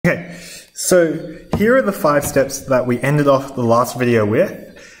So here are the 5 steps that we ended off the last video with.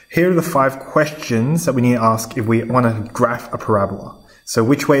 Here are the 5 questions that we need to ask if we want to graph a parabola. So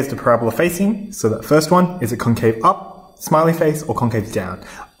which way is the parabola facing? So the first one, is it concave up, smiley face, or concave down,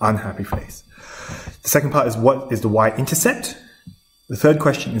 unhappy face? The second part is what is the y-intercept? The third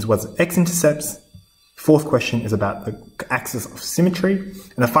question is what's the x-intercepts? Fourth question is about the axis of symmetry.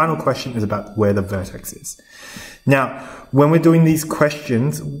 And the final question is about where the vertex is. Now, when we're doing these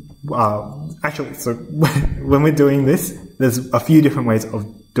questions, when we're doing this, there's a few different ways of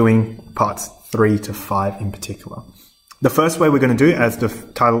doing parts 3 to 5 in particular. The first way we're going to do, as the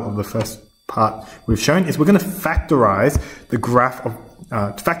title of the first part we've shown, is we're going to factorize the graph of,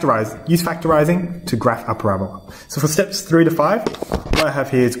 use factorizing to graph a parabola. So for steps 3 to 5, what I have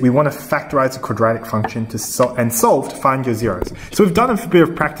here is we want to factorize the quadratic function to solve to find your zeros. So we've done a bit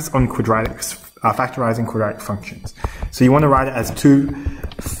of practice on quadratics, factorizing quadratic functions. So you want to write it as 2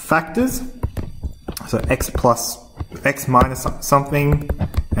 factors. So x minus something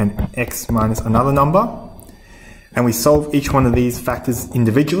and x minus another number. And we solve each one of these factors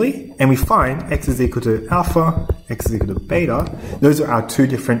individually, and we find x is equal to alpha, x is equal to beta. Those are our 2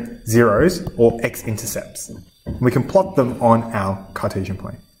 different zeros, or x-intercepts. We can plot them on our Cartesian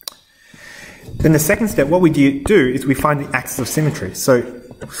plane. Then the second step, what we do is we find the axis of symmetry. So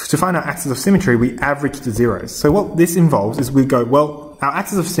to find our axis of symmetry, we average the zeros. So what this involves is we go, well, our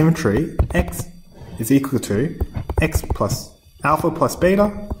axis of symmetry, x is equal to x plus alpha plus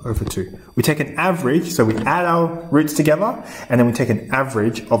beta over 2. We take an average, so we add our roots together, and then we take an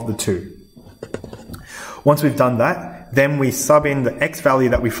average of the 2. Once we've done that, then we sub in the x value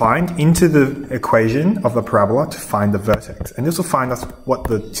that we find into the equation of the parabola to find the vertex. And this will find us what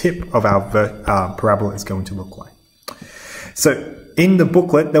the tip of our parabola is going to look like. So in the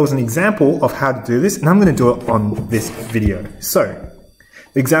booklet, there was an example of how to do this, and I'm going to do it on this video. So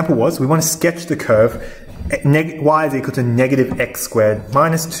the example was, we want to sketch the curve y is equal to negative x squared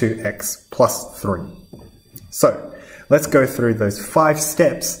minus 2x plus 3. So let's go through those 5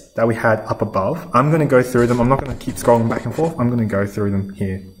 steps that we had up above. I'm going to go through them. I'm not going to keep scrolling back and forth. I'm going to go through them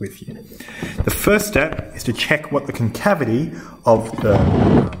here with you. The first step is to check what the concavity of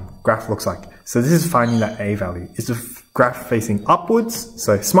the graph looks like. So this is finding that a value. Is the graph facing upwards,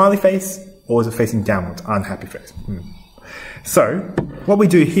 so smiley face, or is it facing downwards, unhappy face? So what we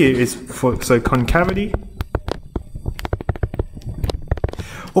do here is concavity.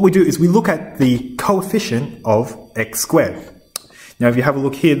 What we do is we look at the coefficient of x squared. Now if you have a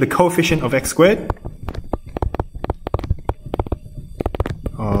look here, the coefficient of x squared,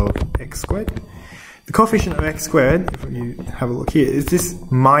 the coefficient of x squared, if you have a look here, is this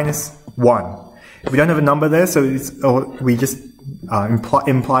minus 1. We don't have a number there, so we just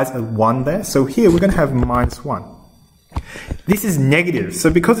implies a 1 there. So here we're going to have minus 1. This is negative, so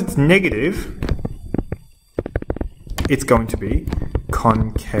because it's negative, it's going to be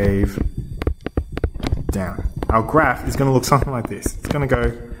concave down. Our graph is going to look something like this. It's going to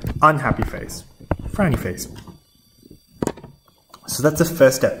go unhappy face, frowny face. So that's the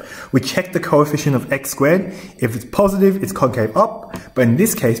first step. We check the coefficient of x squared. If it's positive, it's concave up, but in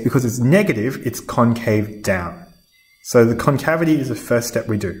this case, because it's negative, it's concave down. So the concavity is the first step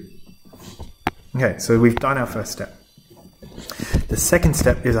we do. Okay, so we've done our first step. The second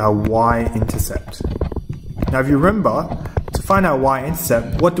step is our y-intercept. Now if you remember, to find our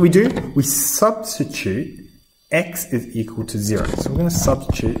y-intercept, what do? We substitute x is equal to 0. So we're going to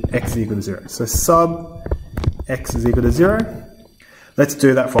substitute x is equal to 0. So sub x is equal to 0. Let's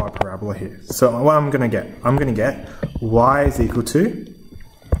do that for our parabola here. So what I'm going to get? I'm going to get y is equal to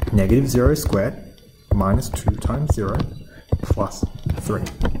negative 0 squared minus 2 times 0 plus 3.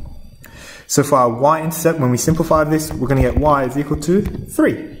 So for our y-intercept, when we simplify this, we're going to get y is equal to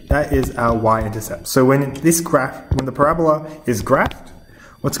 3. That is our y-intercept. So when the parabola is graphed,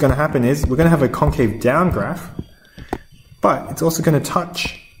 what's going to happen is we're going to have a concave down graph, but it's also going to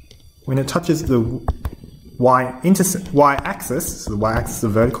touch, when it touches the y-axis, so the y-axis is the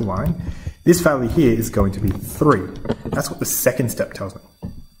vertical line, this value here is going to be 3. That's what the second step tells me.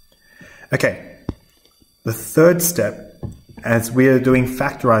 Okay, the third step, as we are doing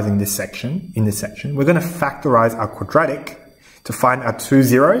factorizing in this section, we're going to factorize our quadratic to find our 2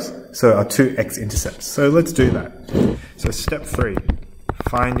 zeros, so our 2 x-intercepts. So let's do that. So step 3,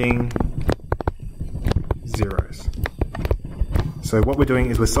 finding zeros. So what we're doing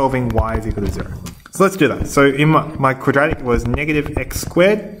is we're solving y is equal to 0. So let's do that. So in my quadratic was negative x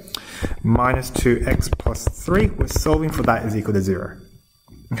squared minus 2x plus 3. We're solving for that is equal to 0.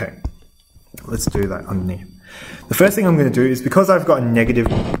 Okay, let's do that underneath. The first thing I'm going to do is, because I've got a negative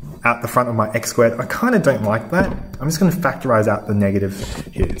out the front of my x squared. I kind of don't like that. I'm just going to factorize out the negative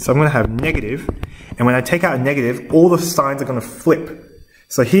here. So I'm going to have negative, and when I take out a negative, all the signs are going to flip.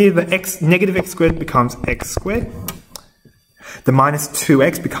 So here the negative x squared becomes x squared. The minus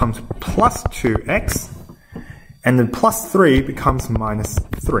 2x becomes plus 2x. And then plus 3 becomes minus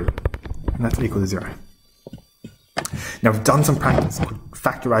 3. And that's equal to 0. Now we've done some practice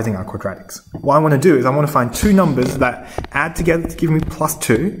factorizing our quadratics. What I want to do is I want to find two numbers that add together to give me plus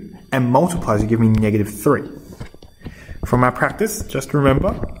 2 and multiply to give me negative 3. From our practice, just remember,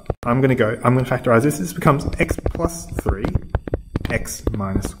 I'm going to factorize this. This becomes x plus 3, x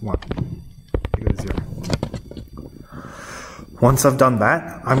minus 1, equal to 0. Once I've done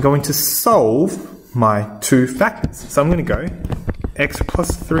that, I'm going to solve my two factors. So I'm going to go x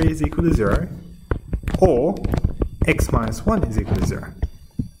plus 3 is equal to 0, or x minus 1 is equal to 0.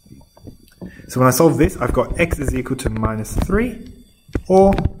 So when I solve this, I've got x is equal to minus 3,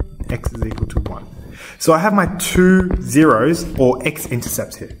 or x is equal to 1. So I have my two zeros, or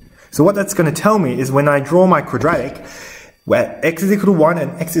x-intercepts here. So what that's going to tell me is when I draw my quadratic, where x is equal to 1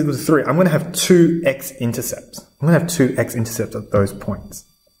 and x is equal to 3, I'm going to have two x-intercepts. I'm going to have two x-intercepts at those points.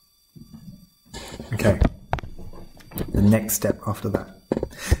 Okay, the next step after that.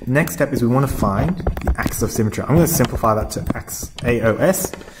 The next step is we want to find the axis of symmetry. I'm going to simplify that to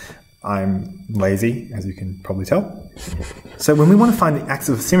AOS. I'm lazy, as you can probably tell. So when we want to find the axis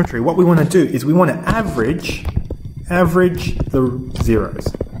of symmetry, what we want to do is we want to average the zeros.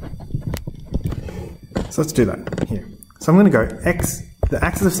 So let's do that here. So I'm going to go the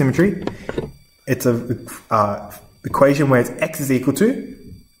axis of symmetry, it's an equation where it's x is equal to,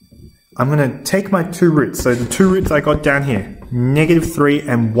 I'm going to take my two roots, so the two roots I got down here, negative 3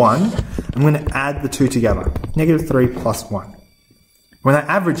 and 1, I'm going to add the two together, negative 3 plus 1. When I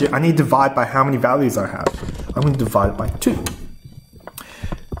average it, I need to divide by how many values I have. I'm going to divide it by 2.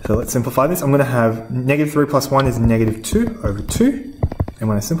 So let's simplify this. I'm going to have negative 3 plus 1 is negative 2 over 2. And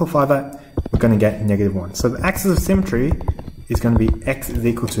when I simplify that, we're going to get negative 1. So the axis of symmetry is going to be x is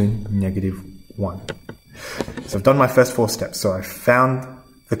equal to negative 1. So I've done my first 4 steps. So I found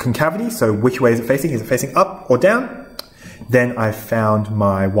the concavity, so which way is it facing? Is it facing up or down? Then I found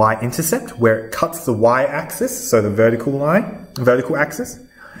my y-intercept, where it cuts the y-axis, so the vertical axis.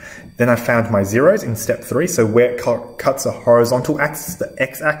 Then I found my zeros in step 3, so where it cuts a horizontal axis, the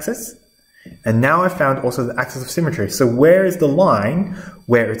x-axis. And now I found also the axis of symmetry. So where is the line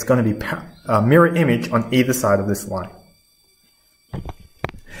where it's going to be a mirror image on either side of this line?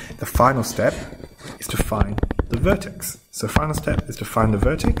 The final step is to find the vertex. So final step is to find the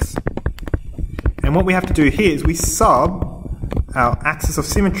vertex. And what we have to do here is we sub our axis of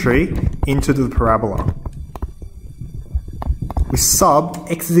symmetry into the parabola. We sub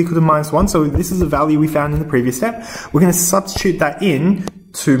x is equal to minus 1, so this is the value we found in the previous step. We're going to substitute that in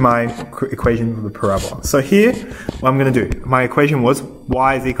to my equation of the parabola. So here, what I'm going to do, my equation was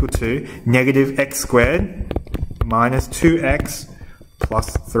y is equal to negative x squared minus 2x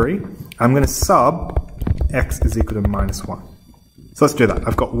plus 3. I'm going to sub x is equal to minus 1. So let's do that.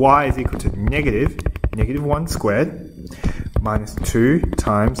 I've got y is equal to negative 1 squared minus 2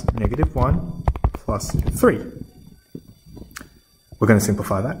 times negative 1 plus 3. We're going to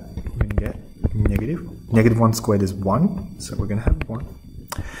simplify that. We're going to get negative 1 squared is 1, so we're going to have 1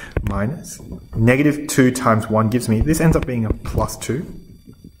 minus negative 2 times 1 gives me, this ends up being a plus 2. And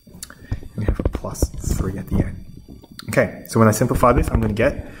we have a plus 3 at the end. Okay, so when I simplify this, I'm going to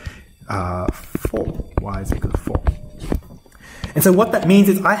get 4. Y is equal to 4. And so what that means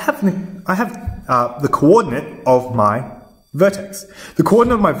is I have the coordinate of my vertex. The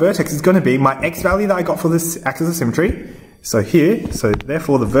coordinate of my vertex is going to be my x value that I got for this axis of symmetry. So here, so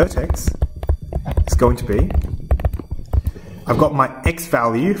therefore the vertex is going to be, I've got my x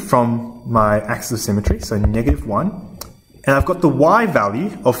value from my axis of symmetry, so negative 1, and I've got the y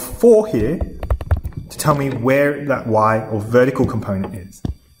value of 4 here to tell me where that y or vertical component is.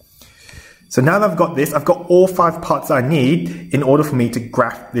 So now that I've got this, I've got all 5 parts I need in order for me to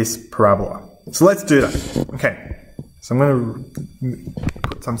graph this parabola. So let's do that. Okay, so I'm going to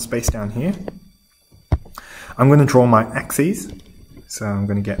put some space down here. I'm going to draw my axes. So I'm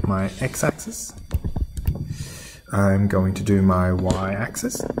going to get my x-axis. I'm going to do my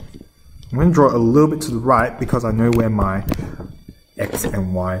y-axis. I'm going to draw it a little bit to the right because I know where my x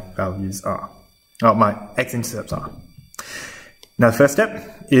and y values are. Oh, my x-intercepts are. Now the first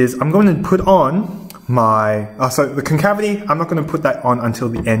step is I'm going to put on my, so the concavity, I'm not going to put that on until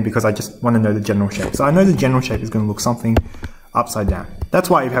the end because I just want to know the general shape. So I know the general shape is going to look something upside down. That's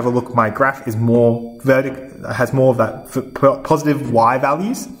why if you have a look, my graph is more vertical, has more of that positive y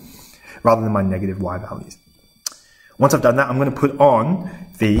values rather than my negative y values. Once I've done that, I'm going to put on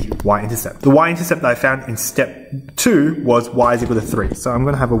the y-intercept. The y-intercept that I found in step 2 was y is equal to 3. So I'm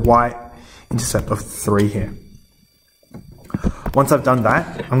going to have a y-intercept of 3 here. Once I've done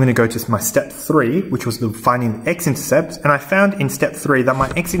that, I'm going to go to my step 3, which was finding the x-intercept. And I found in step 3 that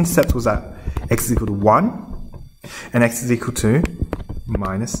my x-intercept was at x is equal to 1 and x is equal to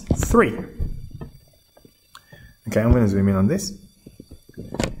minus 3. Okay, I'm going to zoom in on this.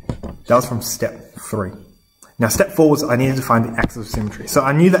 That was from step 3. Now step 4 was I needed to find the axis of symmetry. So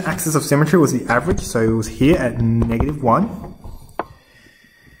I knew the axis of symmetry was the average, so it was here at -1.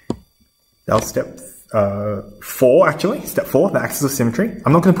 That was step 4 actually, step 4, the axis of symmetry.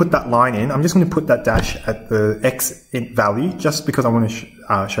 I'm not going to put that line in, I'm just going to put that dash at the x value just because I want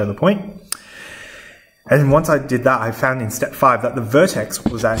to show the point. And once I did that, I found in step 5 that the vertex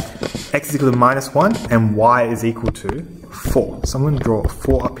was at x is equal to -1 and y is equal to 4. So I'm going to draw a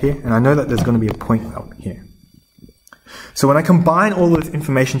 4 up here, and I know that there's going to be a point up here. So when I combine all of this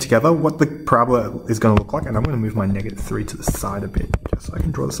information together, what the parabola is going to look like, and I'm going to move my -3 to the side a bit, just so I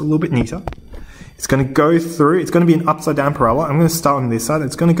can draw this a little bit neater. It's going to go through, it's going to be an upside down parabola. I'm going to start on this side.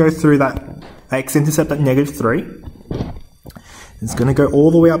 It's going to go through that x-intercept at -3. It's going to go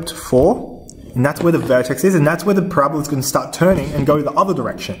all the way up to 4. And that's where the vertex is, and that's where the parabola is going to start turning and go the other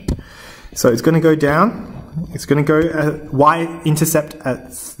direction. So it's going to go down, it's going to go at y-intercept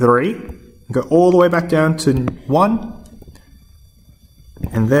at 3, go all the way back down to 1,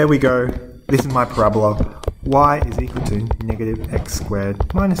 and there we go. This is my parabola. Y is equal to -x squared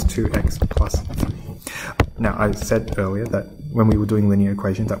minus 2x plus 3. Now, I said earlier that when we were doing linear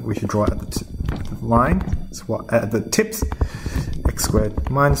equations that we should draw at the line, so at the tips, x squared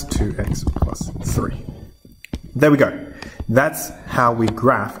minus 2x plus 3. There we go. That's how we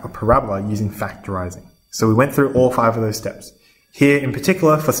graph a parabola using factorizing. So we went through all 5 of those steps. Here in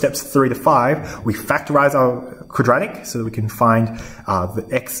particular, for steps 3 to 5, we factorize our quadratic so that we can find the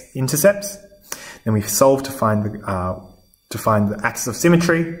x-intercepts. Then we solve to find the axis of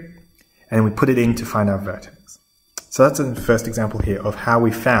symmetry, and then we put it in to find our vertex. So that's the first example here of how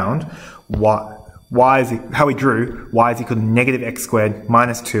we found how we drew y is equal to -x squared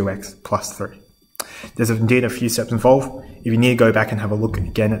minus 2x plus 3. There's indeed a few steps involved. If you need to go back and have a look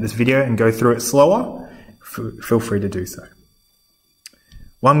again at this video and go through it slower, feel free to do so.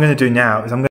 What I'm going to do now is I'm going